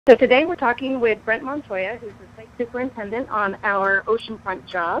So today we're talking with Brent Montoya, who's the site superintendent on our Oceanfront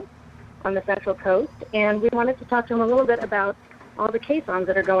job on the Central Coast, and we wanted to talk to him a little bit about all the caissons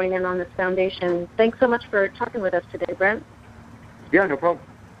that are going in on this foundation. Thanks so much for talking with us today, Brent. Yeah, no problem.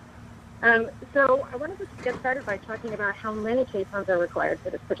 So I wanted to get started by talking about how many caissons are required for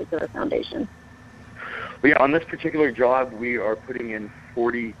this particular foundation. Well, yeah, on this particular job, we are putting in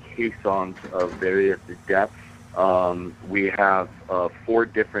 40 caissons of various depths. We have 4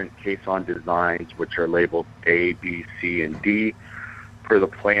 different caisson designs, which are labeled A, B, C, and D per the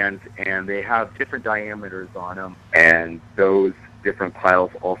plans, and they have different diameters on them, and those different piles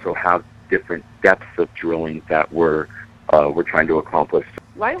also have different depths of drilling that we're trying to accomplish.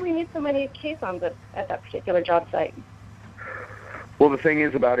 Why do we need so many caissons at that particular job site? Well, the thing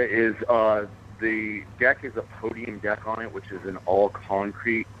is about it is the deck is a podium deck on it, which is an all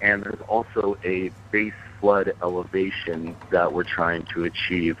concrete, and there's also a base flood elevation that we're trying to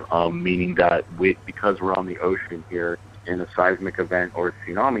achieve, meaning that because we're on the ocean here in a seismic event or a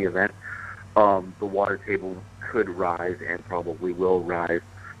tsunami event, the water table could rise and probably will rise.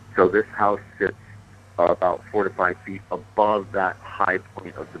 So this house sits about 4 to 5 feet above that high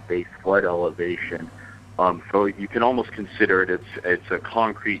point of the base flood elevation. So you can almost consider it's a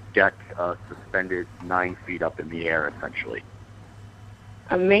concrete deck suspended 9 feet up in the air, essentially.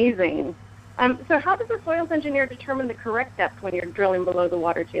 Amazing. So how does a soils engineer determine the correct depth when you're drilling below the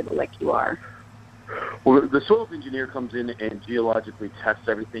water table like you are? Well, the soils engineer comes in and geologically tests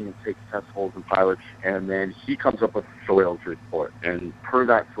everything and takes test holes and pilots, and then he comes up with a soils report. And per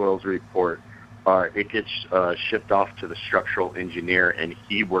that soils report, it gets shipped off to the structural engineer, and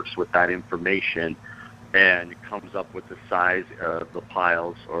he works with that information and comes up with the size of the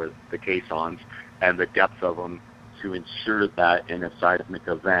piles or the caissons and the depth of them to ensure that in a seismic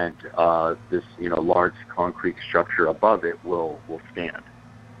event, this large concrete structure above it will stand.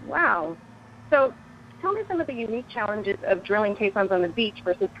 Wow. So tell me some of the unique challenges of drilling caissons on the beach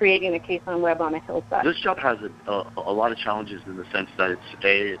versus creating a caisson web on a hillside. This job has a lot of challenges in the sense that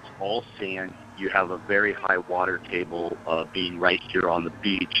it's all sand. You have a very high water table being right here on the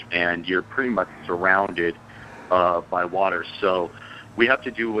beach, and you're pretty much surrounded by water. So we have to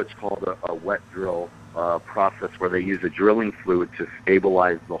do what's called a wet drill process where they use a drilling fluid to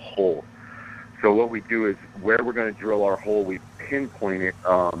stabilize the hole. So what we do is where we're going to drill our hole, we pinpoint it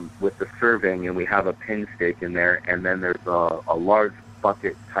with the surveying, and we have a pin stake in there, and then there's a large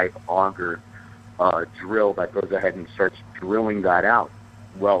bucket type auger drill that goes ahead and starts drilling that out.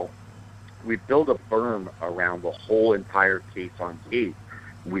 Well, we build a berm around the whole entire caisson cage.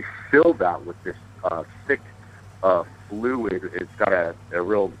 We fill that with this thick fluid. It's got a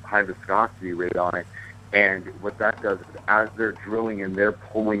real high viscosity rate on it. And what that does is as they're drilling and they're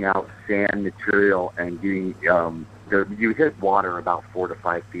pulling out sand material and getting, you hit water about 4 to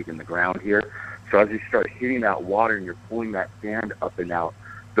 5 feet in the ground here. So as you start hitting that water and you're pulling that sand up and out,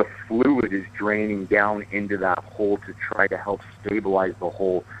 the fluid is draining down into that hole to try to help stabilize the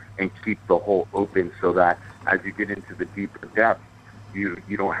hole and keep the hole open so that as you get into the deeper depth,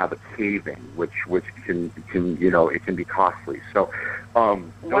 you don't have a cave-in, which can it can be costly. So those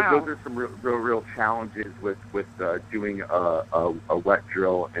are some real challenges with doing a wet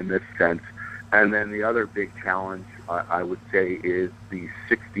drill in this sense. And then the other big challenge I would say is the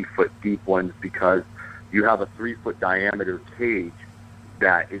 60-foot deep ones, because you have a 3-foot diameter cage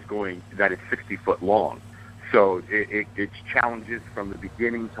that is 60 foot long. So it's challenges from the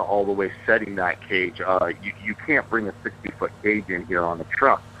beginning to all the way setting that cage. You can't bring a 60-foot cage in here on the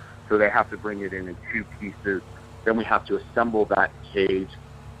truck, so they have to bring it in 2 pieces. Then we have to assemble that cage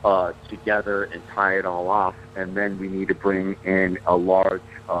together and tie it all off, and then we need to bring in a large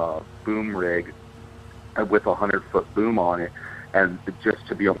boom rig with a 100-foot boom on it, and just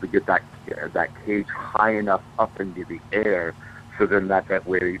to be able to get that cage high enough up into the air, so then that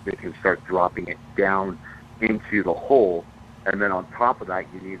way they can start dropping it down into the hole. And then on top of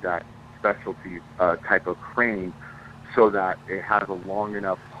that, you need that specialty type of crane so that it has a long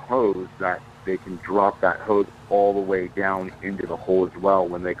enough hose that they can drop that hose all the way down into the hole as well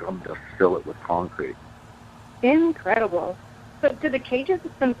when they come to fill it with concrete. Incredible. So do the cages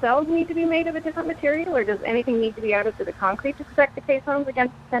themselves need to be made of a different material, or does anything need to be added to the concrete to protect the caissons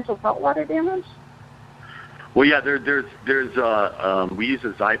against potential saltwater damage? Well, yeah, we use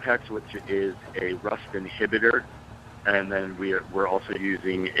a Zypex, which is a rust inhibitor, and then we're also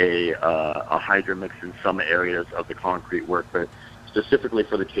using a Hydramix in some areas of the concrete work, but specifically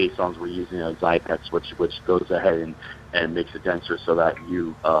for the caissons, we're using a Zypex, which goes ahead and makes it denser so that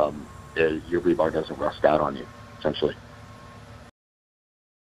your rebar doesn't rust out on you, essentially.